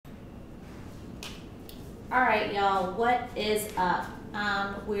Alright y'all, what is up?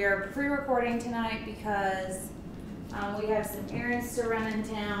 We're pre-recording tonight because we have some errands to run in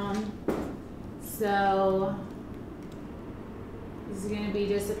town. So this is going to be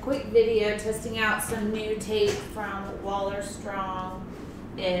just a quick video testing out some new tape from Walther Strong.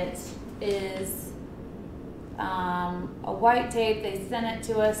 It is a white tape. They sent it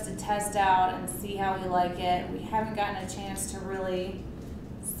to us to test out and see how we like it. We haven't gotten a chance to really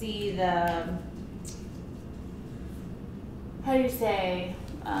see the, how do you say,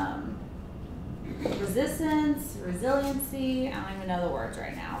 resiliency, I don't even know the words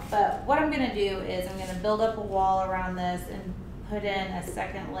right now. But what I'm going to do is I'm going to build up a wall around this and put in a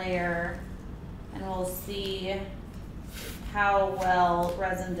second layer, and we'll see how well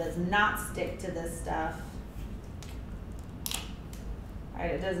resin does not stick to this stuff.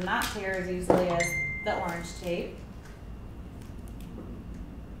 Alright, it does not tear as easily as the orange tape.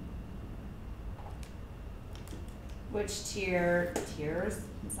 Which tears,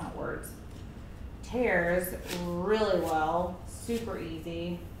 it's not words, tears really well, super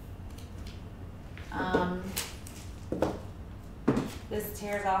easy. This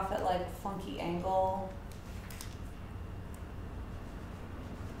tears off at like a funky angle.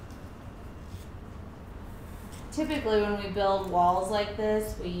 Typically when we build walls like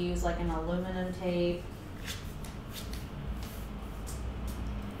this, we use like an aluminum tape.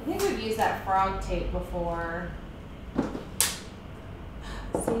 I think we've used that frog tape before.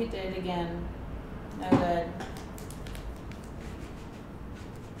 See, it did again. No good.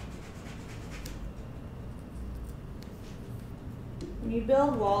 When you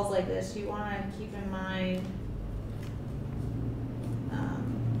build walls like this, you want to keep in mind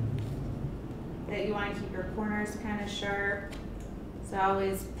that you want to keep your corners kind of sharp. So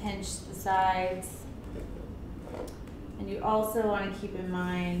always pinch the sides. And you also want to keep in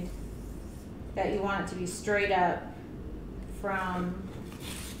mind that you want it to be straight up from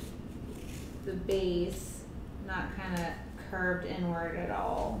the base, not kind of curved inward at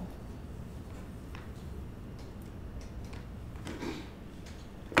all.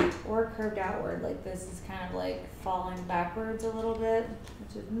 Or curved outward, like this is kind of like falling backwards a little bit,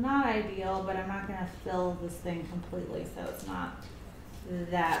 which is not ideal, but I'm not going to fill this thing completely, so it's not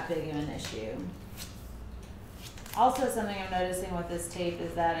that big of an issue. Also, something I'm noticing with this tape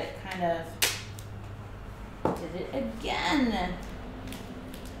is that it kind of did it again.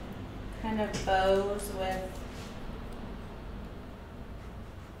 Kind of bows with,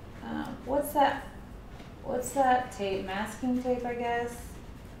 what's that tape? Masking tape, I guess.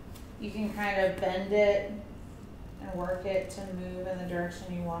 You can kind of bend it and work it to move in the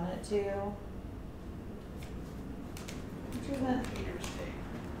direction you want it to. Which is it? Painter's tape.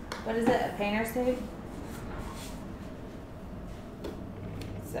 What is it? A painter's tape?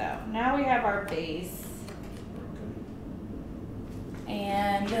 So now we have our base.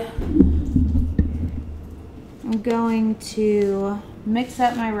 And I'm going to mix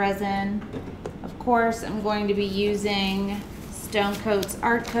up my resin. Of course, I'm going to be using Stone Coat's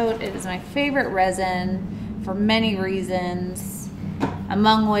Art Coat. It is my favorite resin for many reasons,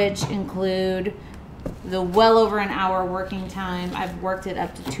 among which include the well over an hour working time. I've worked it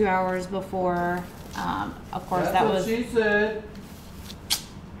up to 2 hours before. Of course, that's what she said.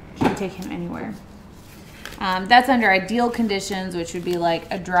 Can't take him anywhere. That's under ideal conditions, which would be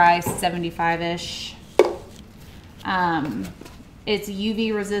like a dry 75-ish. Its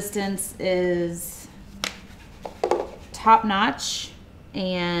UV resistance is top notch.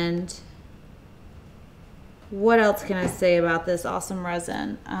 And what else can I say about this awesome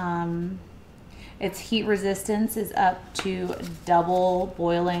resin? Its heat resistance is up to double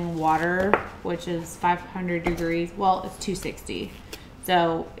boiling water, which is 500 degrees. Well, it's 260.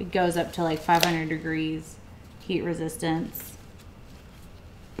 So it goes up to like 500 degrees heat resistance.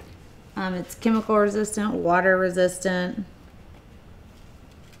 It's chemical resistant, water resistant,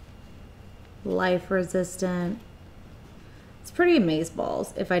 life resistant. It's pretty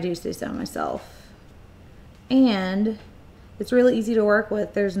amazeballs, if I do say so myself. And it's really easy to work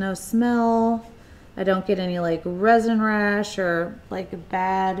with. There's no smell. I don't get any like resin rash or like a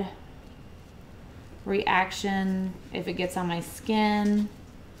bad reaction if it gets on my skin.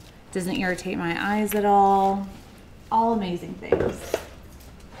 Doesn't irritate my eyes at all. All amazing things.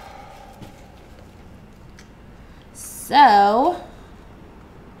 So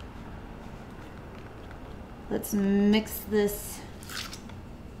let's mix this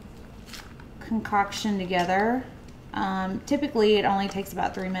concoction together. Typically it only takes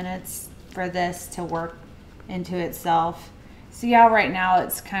about 3 minutes for this to work into itself. See how right now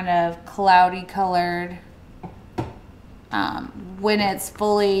it's kind of cloudy colored. When it's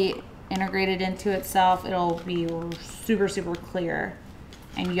fully integrated into itself, it'll be super, super clear.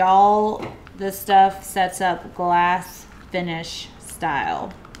 And y'all, this stuff sets up glass finish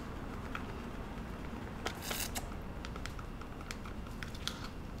style.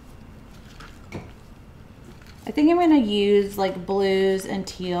 I think I'm gonna use like blues and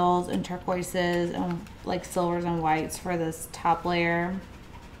teals and turquoises and like silvers and whites for this top layer.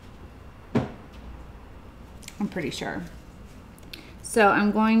 I'm pretty sure. So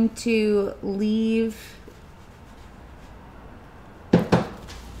I'm going to leave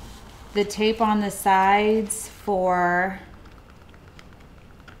the tape on the sides for,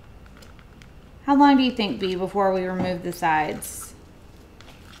 how long do you think, B, before we remove the sides?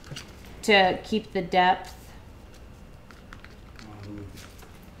 To keep the depth?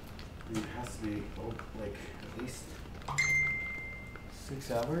 It has to be like at least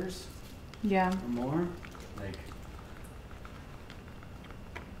 6 hours. Yeah. Or more. Like,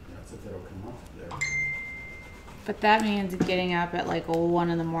 that's if it'll come off there. But that means getting up at like 1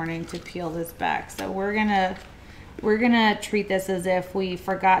 in the morning to peel this back. So we're gonna treat this as if we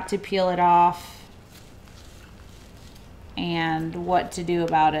forgot to peel it off and what to do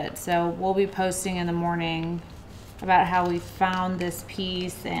about it. So we'll be posting in the morning about how we found this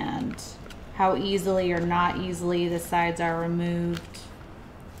piece and how easily or not easily the sides are removed.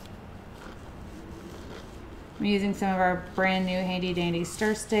 I'm using some of our brand new handy dandy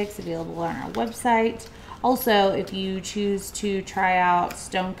stir sticks available on our website. Also, if you choose to try out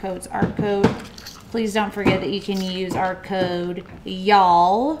Stone Coat's art code, please don't forget that you can use our code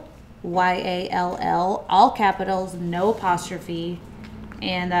YALL, Y-A-L-L, all capitals, no apostrophe,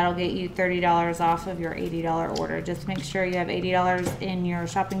 and that'll get you $30 off of your $80 order. Just make sure you have $80 in your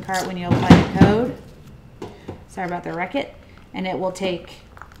shopping cart when you apply the code. Sorry about the racket. And it will take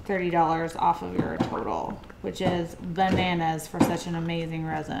 $30 off of your total, which is bananas for such an amazing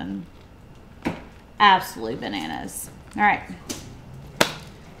resin. Absolutely bananas. All right.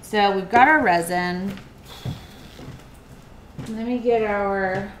 So we've got our resin. Let me get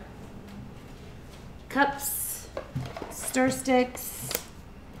our cups, stir sticks.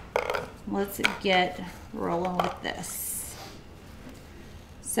 Let's get rolling with this.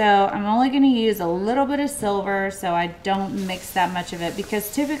 So I'm only going to use a little bit of silver so I don't mix that much of it,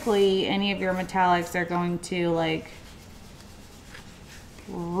 because typically any of your metallics are going to like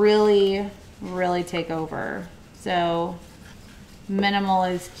really take over. So minimal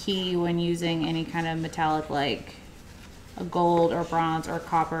is key when using any kind of metallic like a gold or bronze or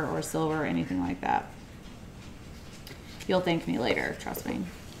copper or silver or anything like that. You'll thank me later, trust me.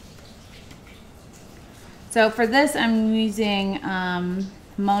 So for this, I'm using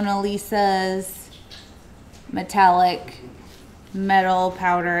Mona Lisa's metallic metal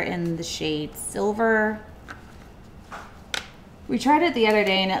powder in the shade silver. We tried it the other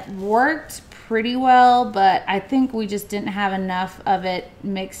day and it worked pretty well, but I think we just didn't have enough of it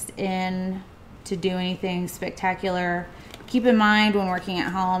mixed in to do anything spectacular. Keep in mind when working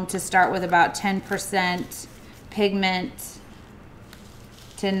at home to start with about 10% pigment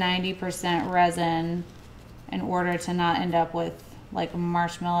to 90% resin in order to not end up with like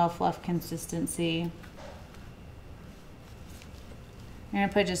marshmallow fluff consistency. I'm gonna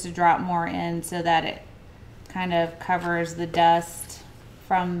put just a drop more in so that it kind of covers the dust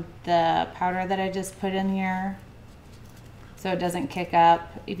from the powder that I just put in here, so it doesn't kick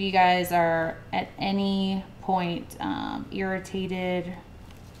up. If you guys are at any point irritated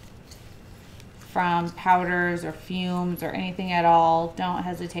from powders or fumes or anything at all, don't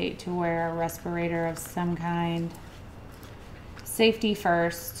hesitate to wear a respirator of some kind. Safety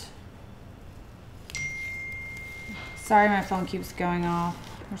first. Sorry, my phone keeps going off.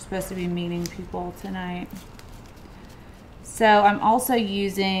 We're supposed to be meeting people tonight. So I'm also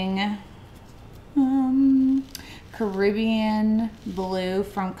using Caribbean Blue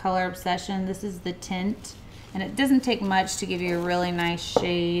from Color Obsession. This is the tint, and it doesn't take much to give you a really nice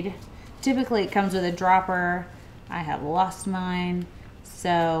shade. Typically it comes with a dropper. I have lost mine,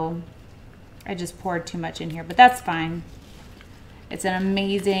 so I just poured too much in here, but that's fine. It's an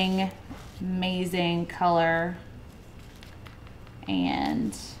amazing, amazing color.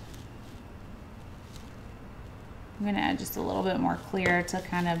 And I'm gonna add just a little bit more clear to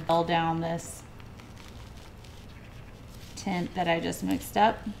kind of dull down this tint that I just mixed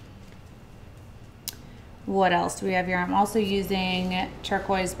up. What else do we have here? I'm also using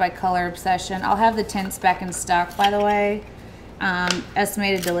Turquoise by Color Obsession. I'll have the tints back in stock, by the way.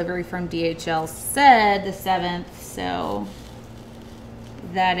 Estimated delivery from DHL said the 7th, so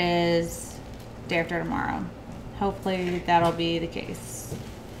that is day after tomorrow. Hopefully that'll be the case.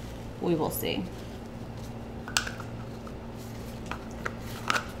 We will see.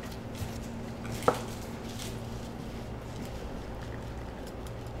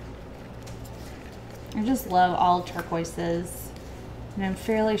 I just love all turquoises. And I'm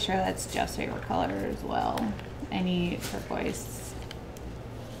fairly sure that's Jeff's favorite color as well. Any turquoise.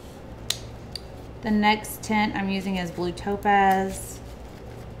 The next tint I'm using is Blue Topaz.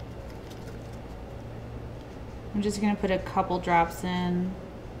 I'm just gonna put a couple drops in.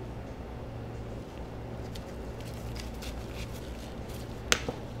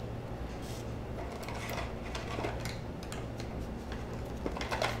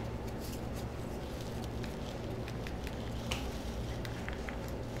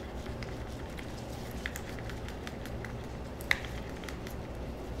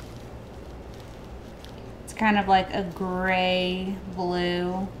 It's kind of like a gray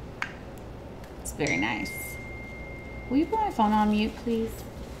blue. It's very nice. Will you put my phone on mute, please?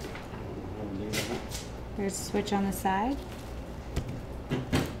 There's a switch on the side.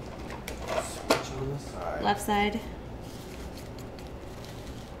 Switch on the side. Left side.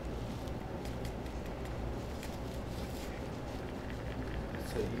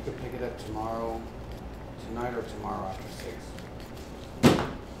 So you could pick it up tomorrow, tonight or tomorrow after 6.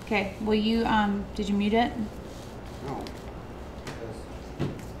 Okay, will you, did you mute it? No.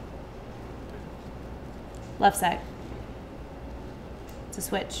 Left side. It's a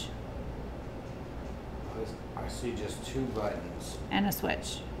switch I see just 2 buttons. and a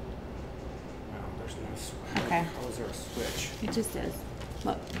switch. No, there's no switch. Okay. How is there a switch? It just is.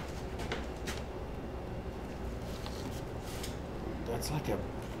 Look. That's like a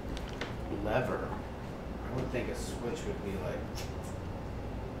lever. I would think a switch would be like...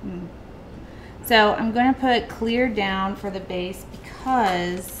 So I'm going to put clear down for the base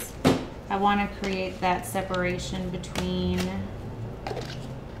because I want to create that separation between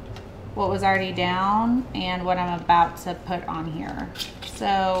what was already down and what I'm about to put on here.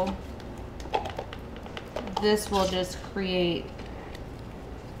 So this will just create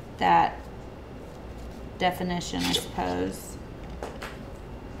that definition, I suppose.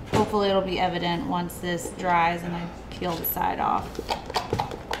 Hopefully it'll be evident once this dries and I peel the side off.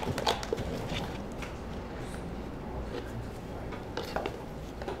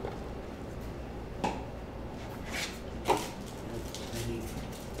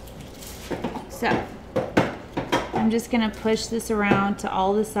 So I'm just gonna push this around to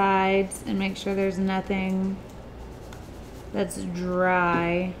all the sides and make sure there's nothing that's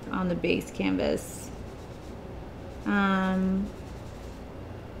dry on the base canvas.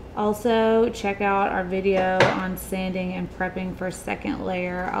 Also check out our video on sanding and prepping for second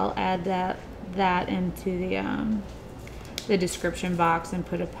layer. I'll add that into the description box and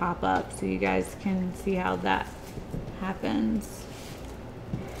put a pop-up so you guys can see how that happens.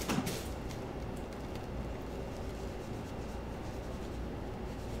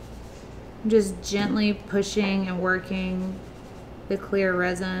 I'm just gently pushing and working the clear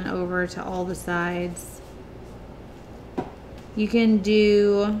resin over to all the sides. You can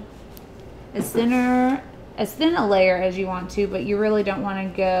do as thin a layer as you want to, but you really don't want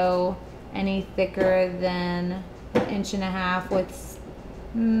to go any thicker than 1.5 inches with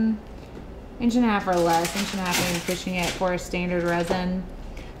 1.5 inches or less. 1.5 inches maybe pushing it for a standard resin.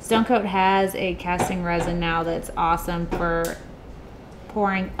 Stone Coat has a casting resin now that's awesome for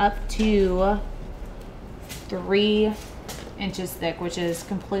pouring up to 3 inches thick, which is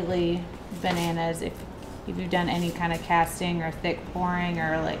completely bananas if you've done any kind of casting or thick pouring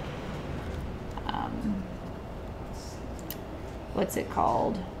or like what's it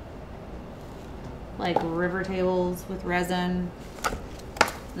called, like river tables with resin.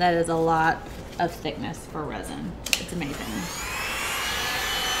 That is a lot of thickness for resin. It's amazing.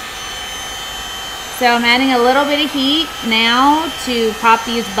 So I'm adding a little bit of heat now to pop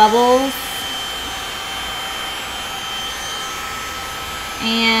these bubbles.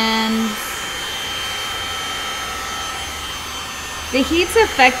 And the heat's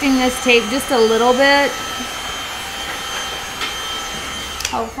affecting this tape just a little bit.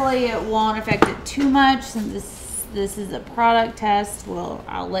 Hopefully it won't affect it too much since this is a product test. Well,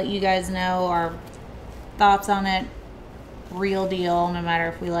 I'll let you guys know our thoughts on it. Real deal, no matter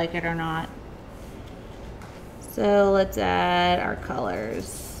if we like it or not. So let's add our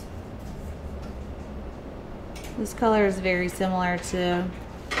colors. This color is very similar to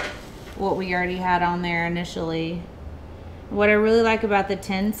what we already had on there initially. What I really like about the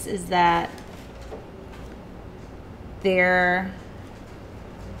tints is that they're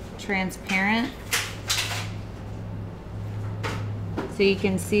transparent. So you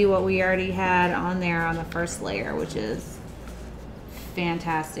can see what we already had on there on the first layer, which is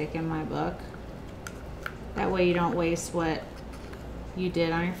fantastic in my book. That way you don't waste what you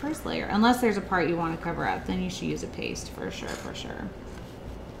did on your first layer. Unless there's a part you want to cover up, then you should use a paste for sure, for sure.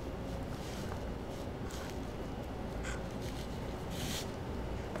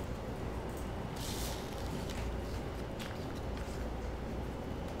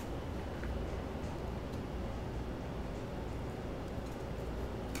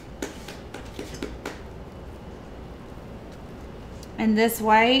 And this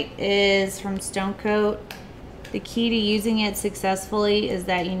white is from Stone Coat. The key to using it successfully is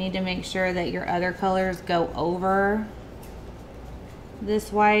that you need to make sure that your other colors go over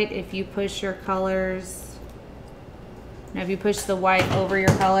this white. If you push your colors, if you push the white over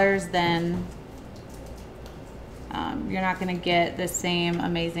your colors, then you're not going to get the same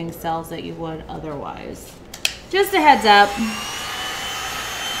amazing cells that you would otherwise. Just a heads up.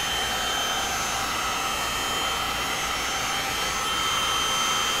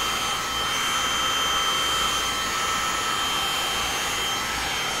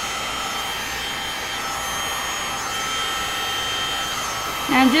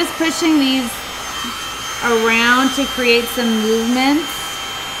 I'm just pushing these around to create some movements.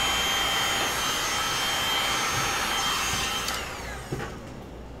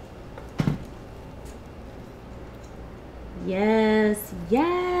 Yes,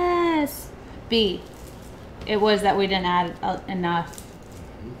 yes. B, it was that we didn't add enough.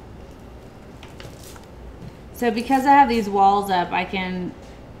 So because I have these walls up, I can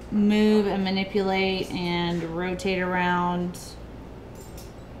move and manipulate and rotate around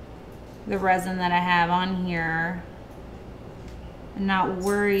the resin that I have on here and not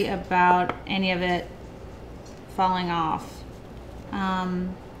worry about any of it falling off.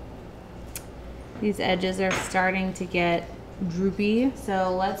 These edges are starting to get droopy,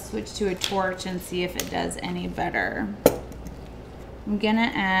 so let's switch to a torch and see if it does any better. I'm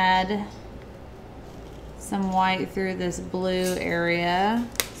gonna add some white through this blue area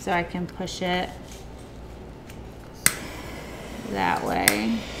so I can push it that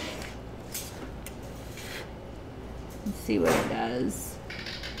way. Let's see what it does.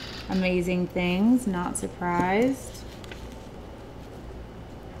 Amazing things, not surprised.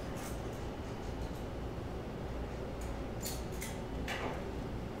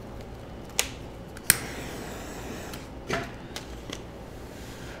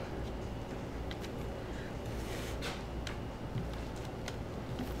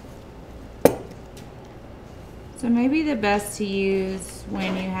 So maybe the best to use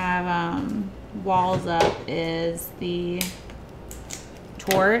when you have walls up is the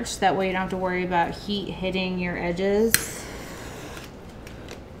torch. That way you don't have to worry about heat hitting your edges.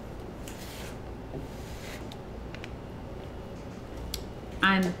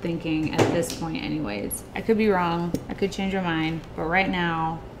 I'm thinking at this point anyways. I could be wrong. I could change my mind. But right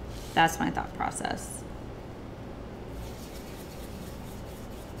now, that's my thought process.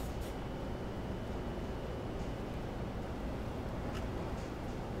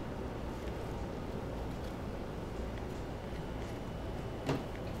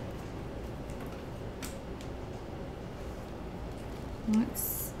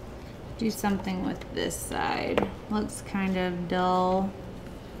 Let's do something with this side. Looks kind of dull.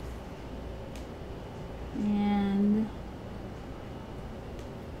 And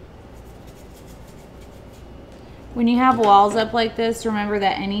when you have walls up like this, remember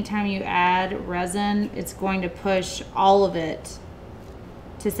that anytime you add resin, it's going to push all of it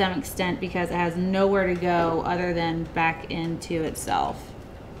to some extent because it has nowhere to go other than back into itself.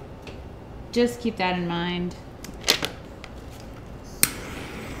 Just keep that in mind.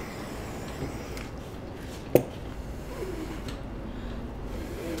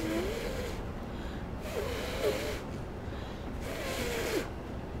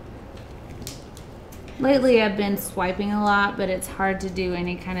 Lately I've been swiping a lot, but it's hard to do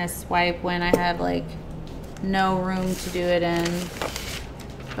any kind of swipe when I have like no room to do it in.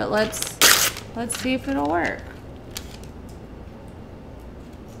 But let's see if it'll work.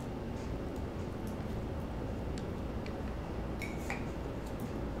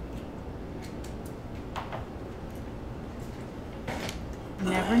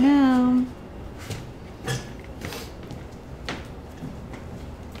 Never know.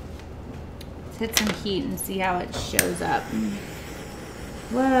 Hit some heat and see how it shows up.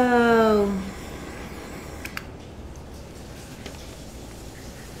 Whoa.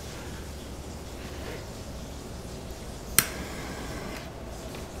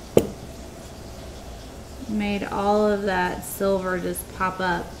 Made all of that silver just pop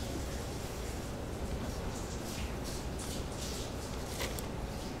up.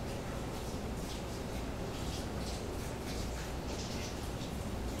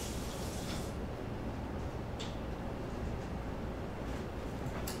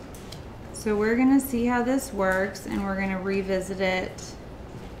 So we're gonna see how this works and we're gonna revisit it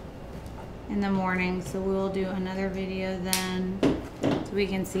in the morning. So we will do another video then so we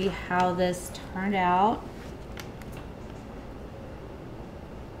can see how this turned out.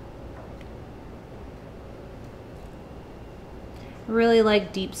 I really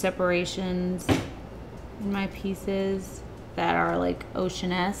like deep separations in my pieces. that are like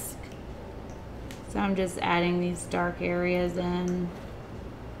ocean-esque. So I'm just adding these dark areas in.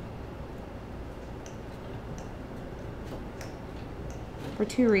 For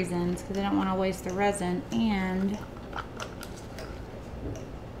two reasons, because I don't want to waste the resin, and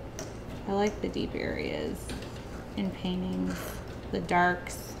I like the deep areas in paintings, the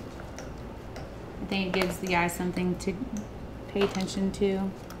darks. I think it gives the eye something to pay attention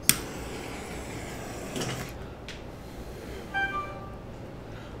to.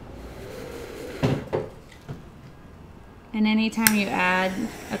 And anytime you add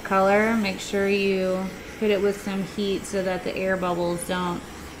a color, make sure you hit it with some heat so that the air bubbles don't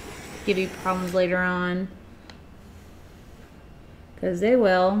give you problems later on, because they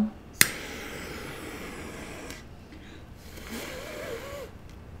will.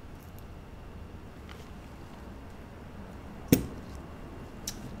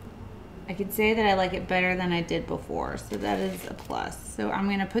 I could say that I like it better than I did before, so that is a plus. So I'm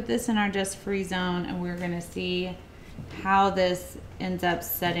going to put this in our just free zone, and we're going to see how this ends up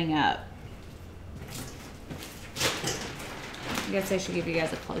setting up. I guess I should give you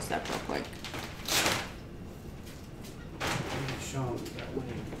guys a close-up real quick. Show them that way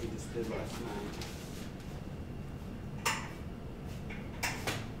we just did last night.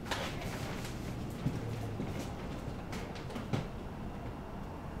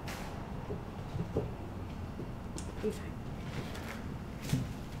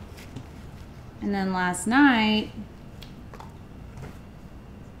 And then last night,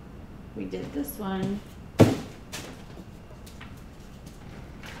 we did this one.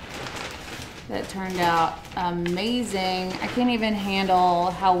 That turned out amazing. I can't even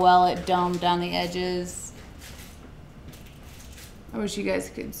handle how well it domed down the edges. I wish you guys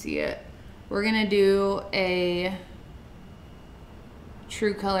could see it. We're gonna do a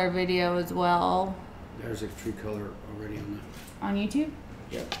true color video as well. There's a true color already on On YouTube?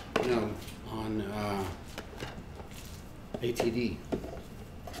 Yep. No, on ATD.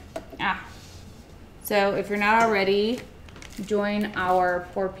 Ah. So if you're not already, join our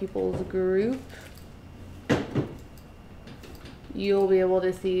Poor People's group. You'll be able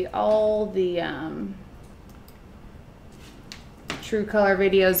to see all the true color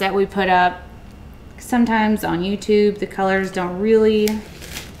videos that we put up. Sometimes on YouTube, the colors don't really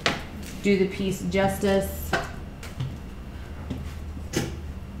do the piece justice,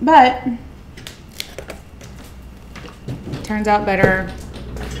 but it turns out better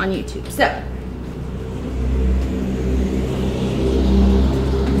on YouTube. So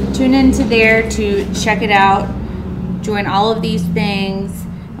tune into there to check it out. Join all of these things,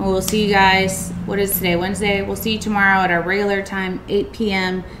 and we'll see you guys. What is today? Wednesday. We'll see you tomorrow at our regular time, 8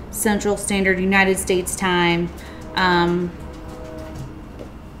 p.m. Central Standard United States time,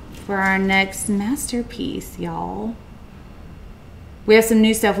 for our next masterpiece, y'all. We have some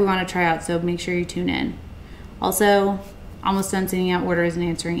new stuff we want to try out, so make sure you tune in. Also, almost done sending out orders and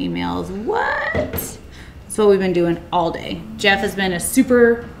answering emails. What? That's what we've been doing all day. Jeff has been a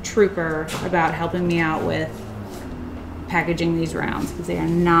super trooper about helping me out with packaging these rounds, because they are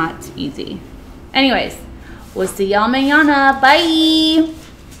not easy. Anyways, we'll see y'all mañana. Bye.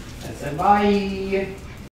 I said bye.